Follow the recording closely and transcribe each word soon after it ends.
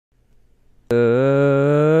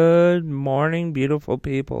morning, beautiful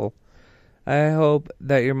people. I hope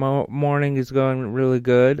that your morning is going really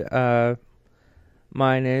good.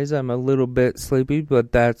 Mine is. I'm a little bit sleepy,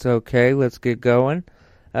 but that's okay. Let's get going.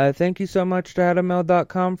 Thank you so much to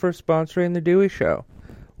AdamL.com for sponsoring The Dewey Show.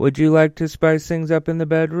 Would you like to spice things up in the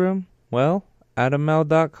bedroom? Well,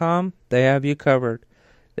 AdamL.com, they have you covered.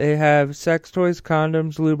 They have sex toys,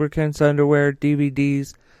 condoms, lubricants, underwear,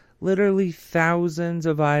 DVDs, literally thousands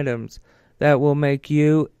of items that will make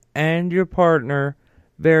you and your partner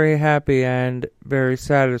very happy and very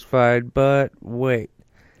satisfied. But wait,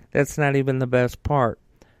 that's not even the best part.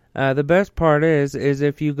 The best part is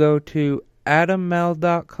if you go to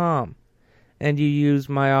AdamL.com and you use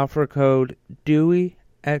my offer code Dewey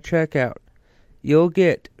at checkout, you'll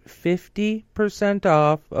get 50%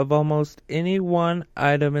 off of almost any one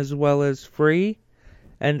item, as well as free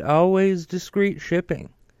and always discreet shipping.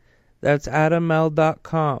 That's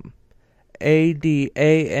AdamMale.com, and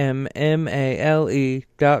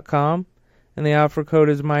the offer code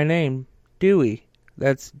is my name, Dewey.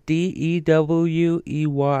 That's DEWEY.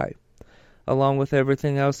 Along with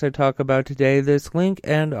everything else I talk about today, this link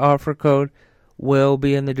and offer code will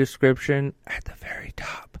be in the description at the very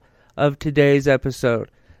top of today's episode.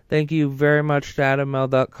 Thank you very much to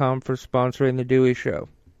AdamL.com for sponsoring The Dewey Show.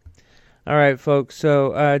 Alright, folks,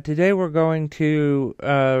 so today we're going to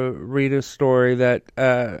read a story that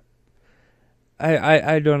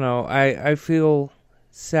I don't know. I feel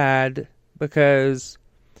sad because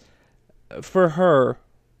for her,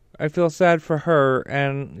 I feel sad for her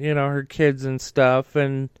and, you know, her kids and stuff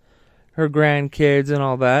and her grandkids and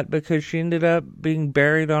all that, because she ended up being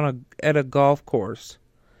buried at a golf course.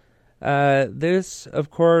 This, of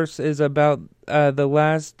course, is about the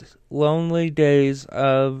last lonely days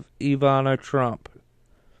of Ivana Trump.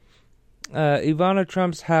 Ivana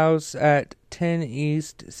Trump's house at 10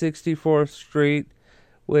 East 64th Street,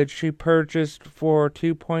 which she purchased for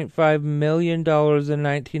 $2.5 million in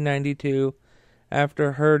 1992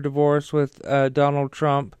 after her divorce with Donald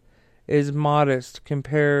Trump, is modest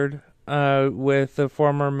compared with the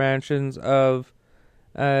former mansions of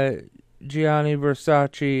Gianni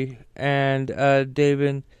Versace and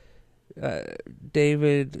David,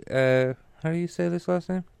 how do you say this last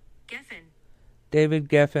name? Geffen. David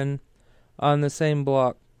Geffen on the same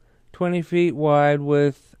block. 20 feet wide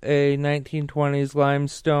with a 1920s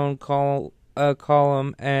limestone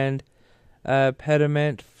column and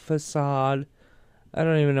pediment facade. I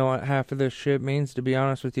don't even know what half of this shit means, to be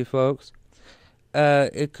honest with you folks.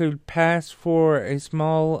 It could pass for a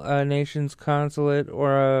small nation's consulate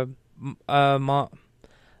or a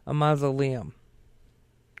mausoleum.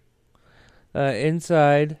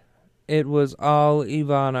 Inside, it was all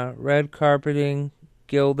Ivana. Red carpeting,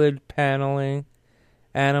 gilded paneling,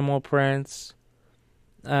 animal prints.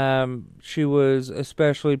 She was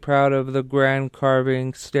especially proud of the grand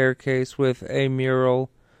carving staircase with a mural.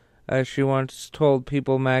 She once told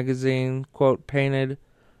People magazine, quote, painted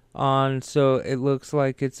on so it looks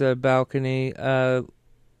like it's a balcony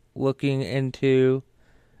looking into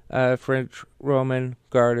French Roman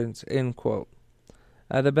gardens, end quote.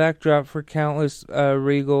 The backdrop for countless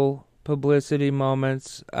regal publicity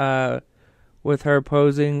moments with her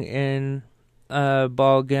posing in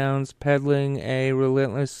ball gowns, peddling a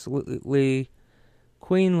relentlessly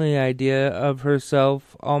queenly idea of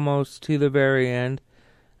herself almost to the very end,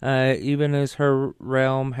 even as her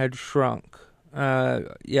realm had shrunk.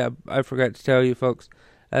 Yeah, I forgot to tell you folks,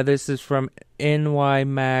 this is from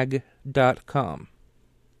nymag.com.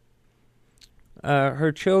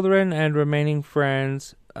 Her children and remaining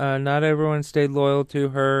friends, not everyone stayed loyal to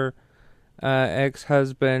her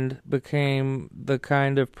ex-husband, became the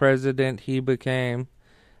kind of president he became.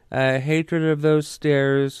 Hatred of those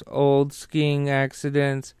stairs, old skiing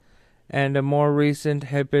accidents, and a more recent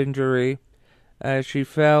hip injury. She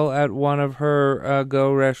fell at one of her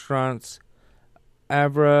Go restaurants,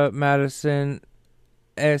 Avra Madison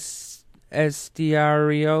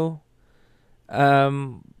Estiario,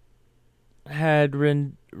 had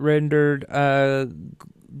rendered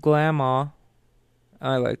Grandma,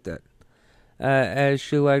 I like that, as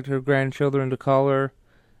she liked her grandchildren to call her,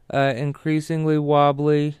 increasingly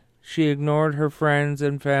wobbly. She ignored her friends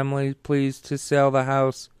and family pleas to sell the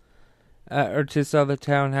house, or to sell the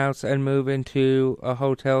townhouse and move into a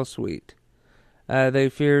hotel suite. They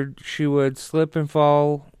feared she would slip and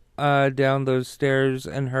fall down those stairs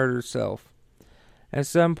and hurt herself. At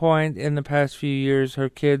some point in the past few years, her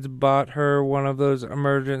kids bought her one of those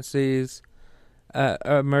emergency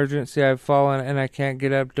I've fallen and I can't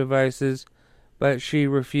get up devices, but she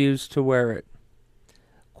refused to wear it.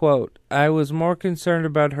 Quote, I was more concerned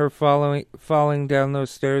about her falling down those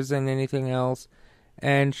stairs than anything else,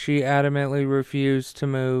 and she adamantly refused to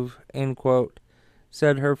move, end quote,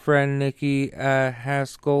 said her friend Nikki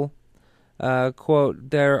Haskell. Quote,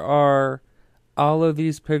 there are all of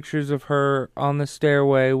these pictures of her on the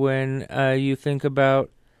stairway when you think about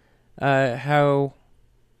how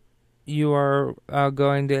you are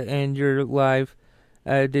going to end your life.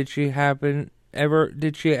 Did she ever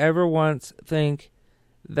once think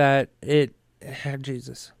that it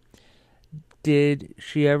Jesus. Did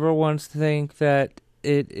she ever once think that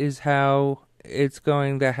it is how it's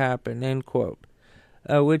going to happen, end quote.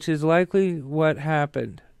 Which is likely what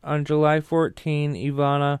happened. On July 14,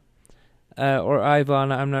 Ivana,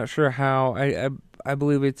 I'm not sure how, I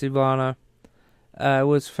believe it's Ivana,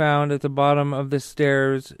 was found at the bottom of the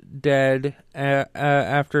stairs dead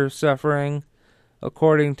after suffering,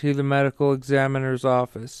 according to the medical examiner's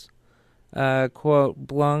office. Quote,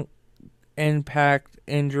 blunt impact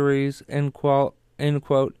injuries, end quote,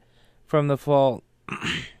 from the fall.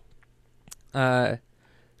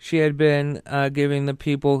 She had been giving the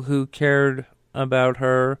people who cared about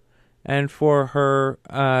her and for her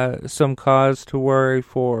some cause to worry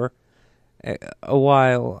for a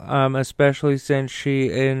while, especially since she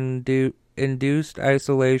induced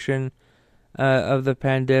isolation of the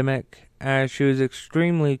pandemic. She was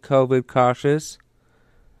extremely COVID cautious.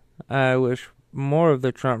 I wish more of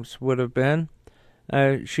the Trumps would have been.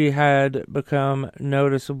 She had become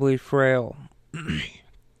noticeably frail.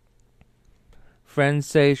 Friends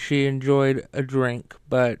say she enjoyed a drink,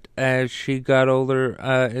 but as she got older,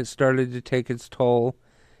 it started to take its toll,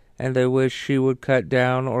 and they wish she would cut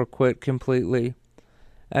down or quit completely.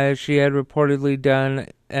 She had reportedly done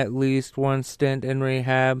at least one stint in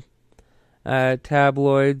rehab.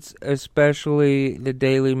 Tabloids, especially the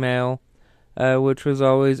Daily Mail, which was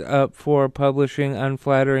always up for publishing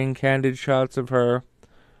unflattering, candid shots of her,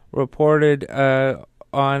 reported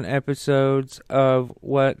on episodes of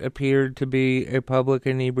what appeared to be a public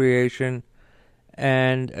inebriation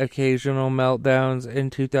and occasional meltdowns. In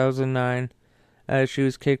 2009, she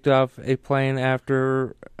was kicked off a plane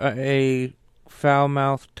after a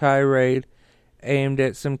foul-mouthed tirade aimed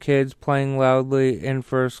at some kids playing loudly in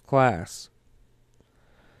first class.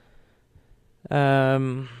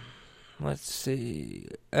 Let's see.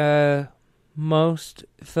 Most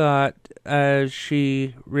thought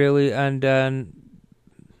she really undone.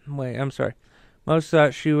 Most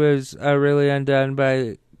thought she was really undone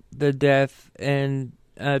by the death in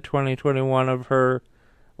 2021 of her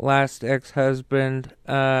last ex-husband.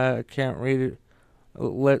 Can't read it.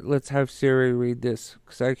 Let's have Siri read this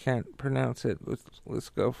because I can't pronounce it. Let's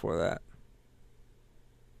go for that.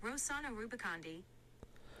 Rossano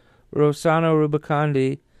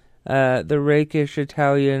Rubicandi, the rakish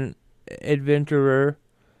Italian adventurer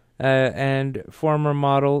and former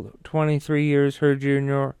model, 23 years her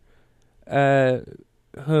junior,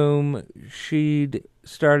 whom she'd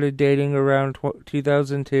started dating around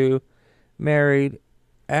 2002, married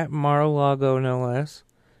at Mar-a-Lago, no less,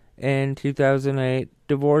 in 2008,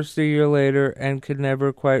 divorced a year later, and could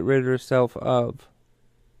never quite rid herself of.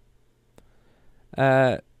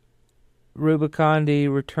 Rubicandi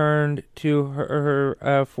returned to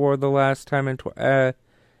her for the last time in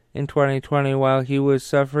 2020 while he was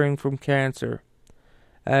suffering from cancer.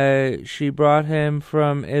 She brought him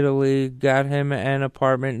from Italy, got him an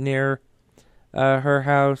apartment near her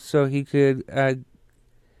house so he could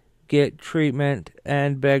get treatment,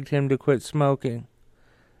 and begged him to quit smoking,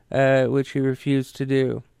 which he refused to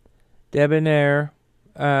do. Debonair,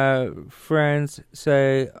 friends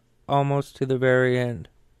say, almost to the very end.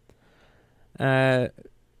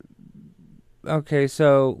 Okay,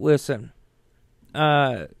 so listen.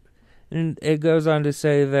 And it goes on to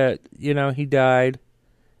say that, he died,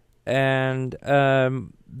 and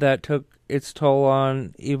that took its toll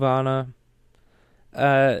on Ivana.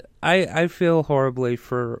 I feel horribly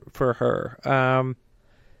for her.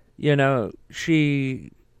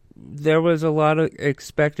 There was a lot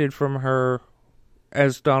expected from her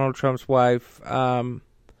as Donald Trump's wife.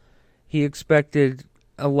 He expected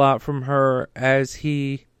a lot from her as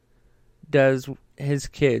he does his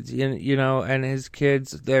kids, and his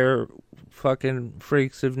kids, they're fucking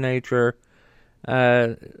freaks of nature.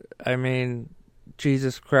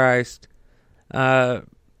 Jesus Christ.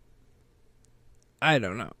 I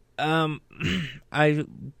don't know. I'm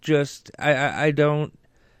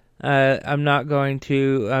not going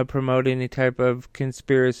to promote any type of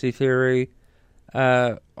conspiracy theory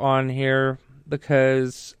on here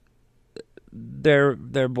because they're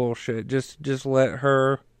bullshit. Just let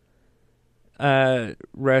her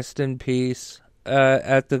rest in peace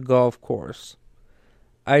at the golf course.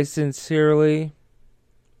 I sincerely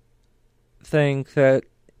think that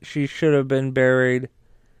she should have been buried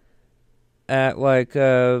at like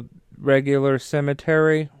a regular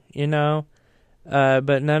cemetery, you know.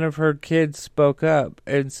 But none of her kids spoke up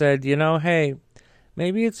and said, hey,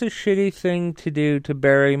 maybe it's a shitty thing to do to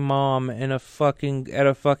bury mom at a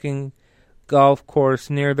fucking golf course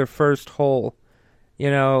near the first hole,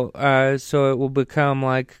 so it will become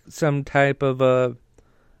like some type of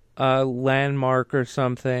a landmark or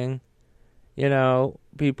something.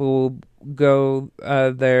 People will go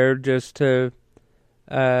there just to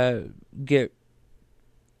get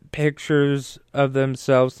pictures of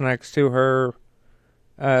themselves next to her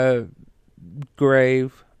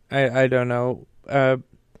grave. I don't know.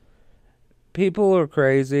 People are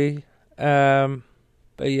crazy. But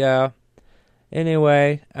yeah.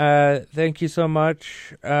 Anyway, thank you so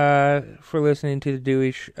much for listening to the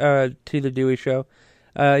Dewey Show.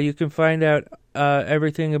 You can find out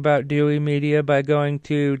everything about Dewey Media by going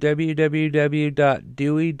to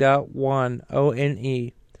www.dewey.one.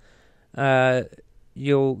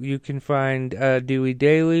 You can find Dewey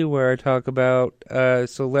Daily, where I talk about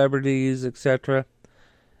celebrities, etc.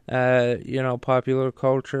 Popular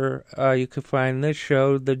culture. You can find this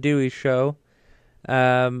show, The Dewey Show.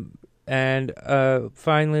 And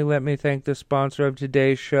finally, let me thank the sponsor of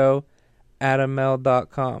today's show,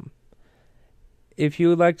 AdamL.com. If you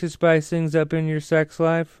would like to spice things up in your sex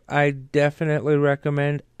life, I definitely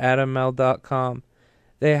recommend AdamL.com.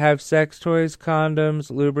 They have sex toys,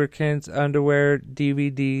 condoms, lubricants, underwear,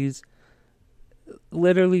 DVDs,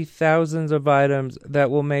 literally thousands of items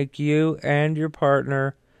that will make you and your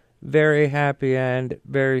partner very happy and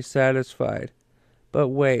very satisfied. But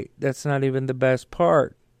wait, that's not even the best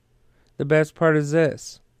part. The best part is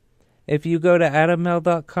this. If you go to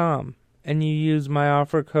AdamL.com and you use my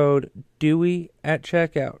offer code DEWEY at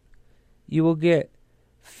checkout, you will get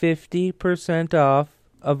 50% off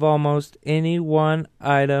of almost any one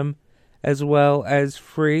item, as well as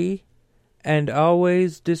free and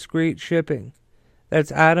always discreet shipping.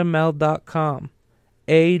 That's AdamL.com.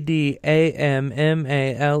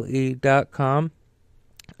 ADAMMALE.com.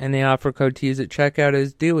 And the offer code to use at checkout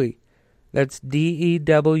is DEWEY. That's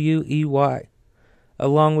DEWEY.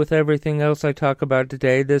 Along with everything else I talk about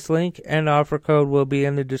today, this link and offer code will be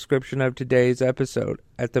in the description of today's episode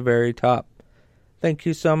at the very top. Thank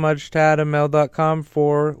you so much to AdamL.com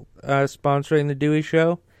for sponsoring The Dewey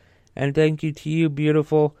Show. And thank you to you,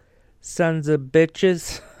 beautiful sons of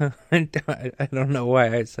bitches. I don't know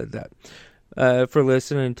why I said that. For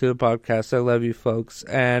listening to the podcast. I love you, folks.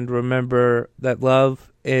 And remember that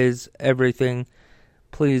love is everything.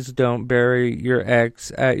 Please don't bury your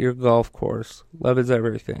ex at your golf course. Love is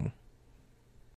everything.